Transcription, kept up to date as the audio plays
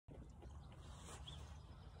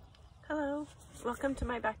Hello, welcome to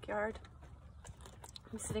my backyard.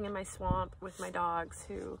 I'm sitting in my swamp with my dogs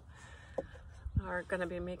who are going to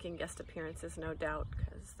be making guest appearances, no doubt,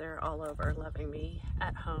 because they're all over loving me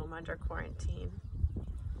at home under quarantine.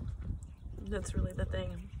 That's really the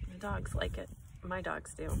thing. The dogs like it. My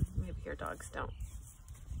dogs do. Maybe your dogs don't.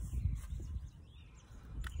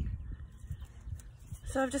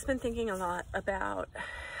 So I've just been thinking a lot about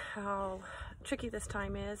how tricky this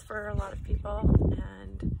time is for a lot of people,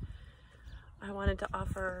 and I wanted to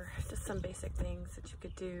offer just some basic things that you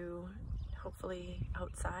could do, hopefully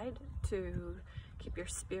outside, to keep your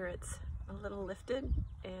spirits a little lifted,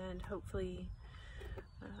 and hopefully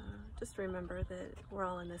just remember that we're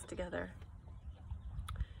all in this together.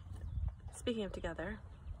 Speaking of together,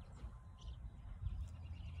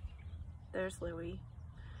 there's Louie,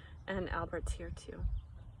 and Albert's here too.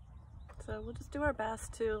 So we'll just do our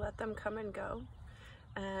best to let them come and go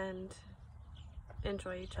and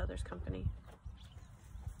enjoy each other's company.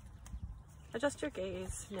 Adjust your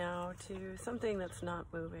gaze now to something that's not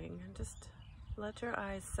moving, and just let your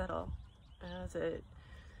eyes settle as it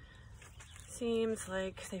seems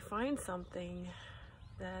like they find something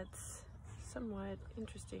that's somewhat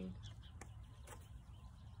interesting.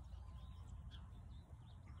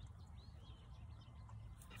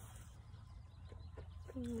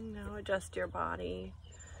 Now adjust your body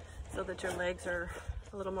so that your legs are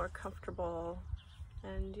a little more comfortable,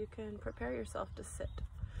 and you can prepare yourself to sit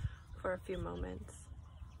for a few moments.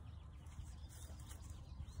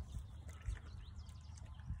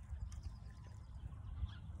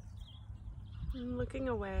 And looking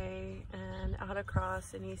away and out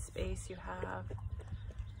across any space you have,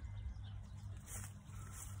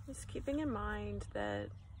 just keeping in mind that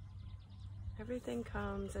everything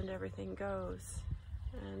comes and everything goes.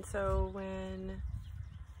 And so when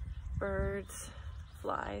birds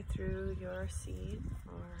fly through your seat,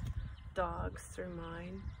 or dogs through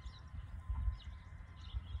mine,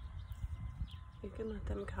 you can let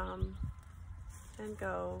them come and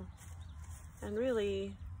go, and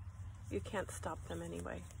really you can't stop them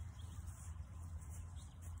anyway.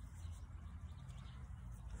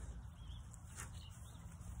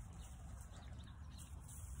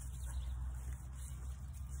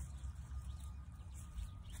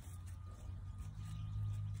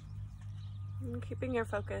 And keeping your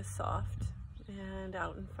focus soft and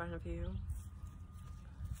out in front of you.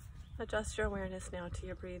 Adjust your awareness now to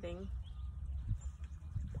your breathing.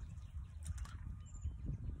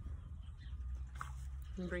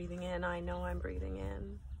 I'm breathing in, I know I'm breathing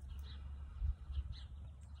in.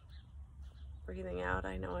 Breathing out,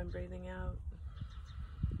 I know I'm breathing out.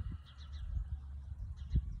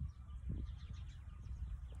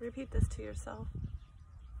 Repeat this to yourself.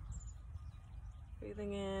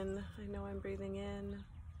 Breathing in, I know I'm breathing in.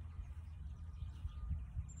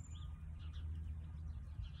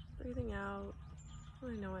 Breathing out,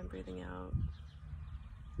 I know I'm breathing out.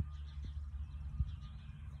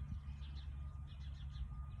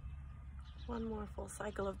 One more full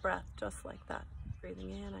cycle of breath, just like that. Breathing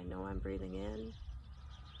in, I know I'm breathing in.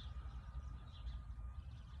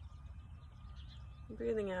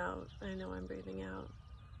 Breathing out, I know I'm breathing out.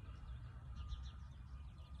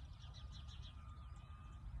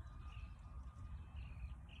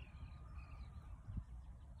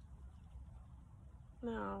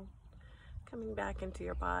 Now, coming back into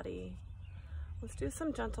your body, let's do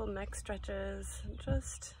some gentle neck stretches,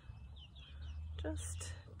 just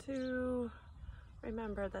to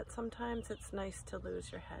remember that sometimes it's nice to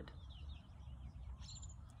lose your head.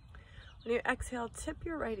 When you exhale, tip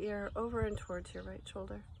your right ear over and towards your right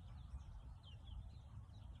shoulder.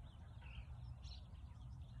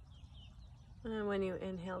 And when you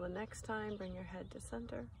inhale the next time, bring your head to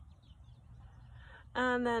center.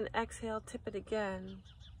 And then exhale, tip it again.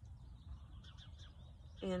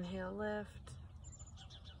 Inhale, lift.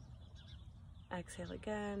 Exhale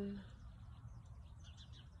again.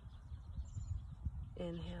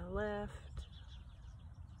 Inhale, lift.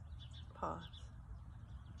 Pause.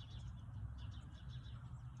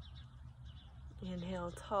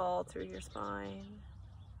 Inhale, tall through your spine.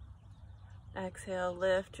 Exhale,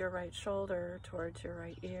 lift your right shoulder towards your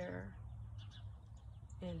right ear.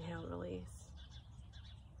 Inhale, release.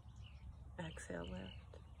 Exhale,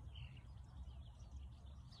 lift.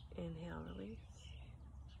 Inhale, release.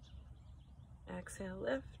 Exhale,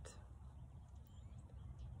 lift.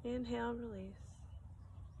 Inhale, release.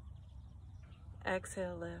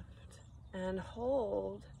 Exhale, lift. And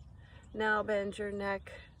hold. Now bend your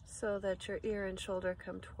neck so that your ear and shoulder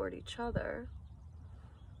come toward each other.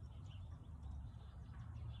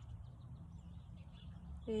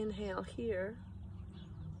 Inhale here.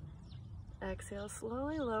 Exhale,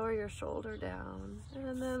 slowly lower your shoulder down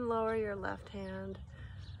and then lower your left hand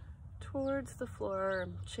towards the floor,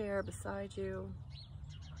 chair beside you,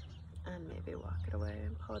 and maybe walk it away. I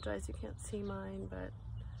apologize you can't see mine, but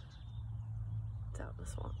it's out in the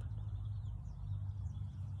swamp.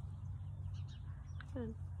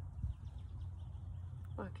 Good.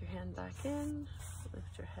 Walk your hand back in,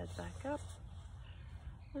 lift your head back up,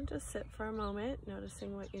 and just sit for a moment,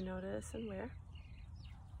 noticing what you notice and where.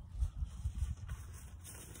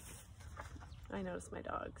 I notice my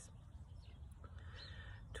dogs.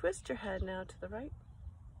 Twist your head now to the right.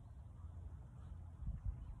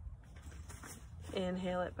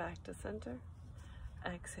 Inhale it back to center.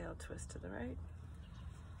 Exhale, twist to the right.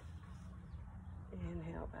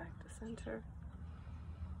 Inhale back to center.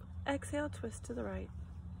 Exhale, twist to the right.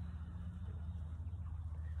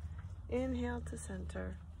 Inhale to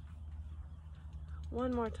center.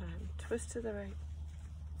 One more time. Twist to the right.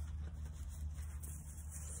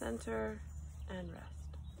 Center and rest.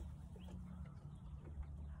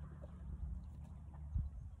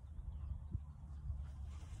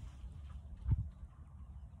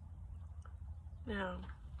 Now,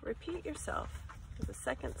 repeat yourself to the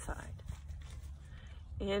second side.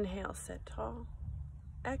 Inhale, sit tall.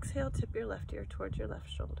 Exhale, tip your left ear towards your left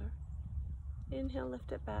shoulder. Inhale,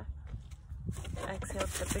 lift it back. Exhale,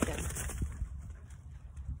 tip again.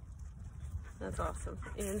 That's awesome.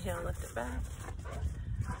 Inhale, lift it back.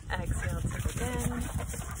 Exhale, tip again.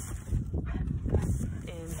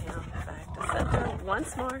 Inhale, back to center.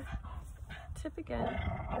 Once more. Tip again.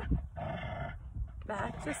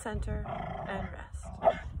 Back to center and rest.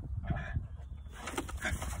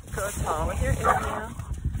 Go tall with your inhale.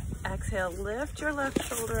 Exhale, lift your left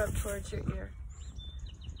shoulder up towards your ear.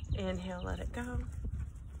 Inhale, let it go.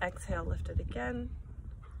 Exhale, lift it again.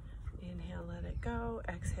 Inhale, let it go.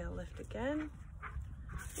 Exhale, lift again.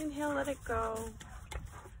 Inhale, let it go.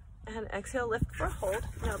 And exhale, lift for a hold.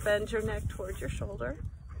 Now bend your neck towards your shoulder.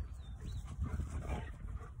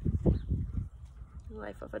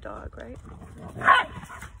 Life of a dog, right?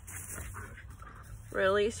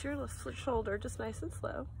 Release your shoulder just nice and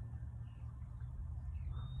slow.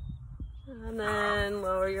 And then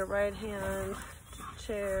lower your right hand to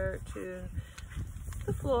chair to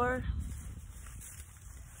the floor.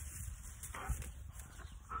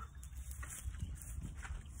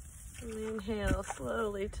 And inhale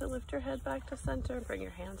slowly to lift your head back to center and bring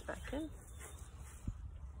your hands back in.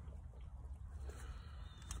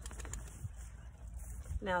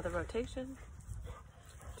 Now the rotation.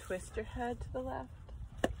 Twist your head to the left.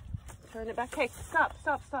 Turn it back. Hey, stop,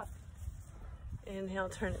 stop, stop. Inhale,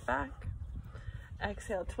 turn it back.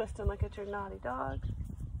 Exhale, twist and look at your naughty dog.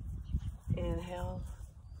 Inhale,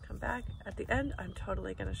 come back. At the end, I'm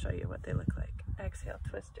totally going to show you what they look like. Exhale,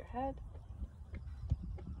 twist your head.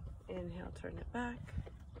 Inhale, turn it back.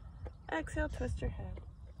 Exhale, twist your head.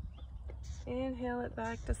 Inhale it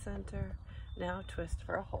back to center. Now twist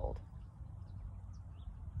for a hold.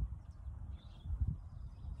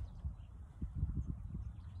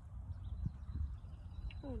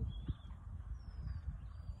 Good.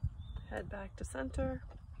 Head back to center.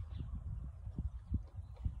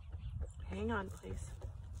 Hang on, please.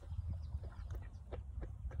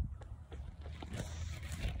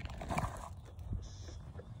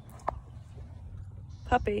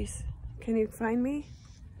 Puppies, can you find me?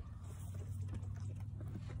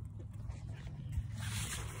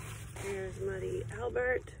 Here's Muddy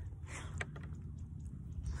Albert.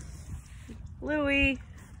 Louie.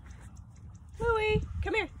 Louie,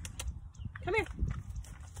 come here. Come here.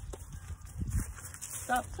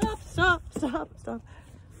 Stop, stop, stop, stop, stop.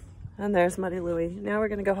 And there's Muddy Louie. Now we're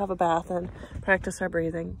gonna go have a bath and practice our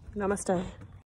breathing. Namaste.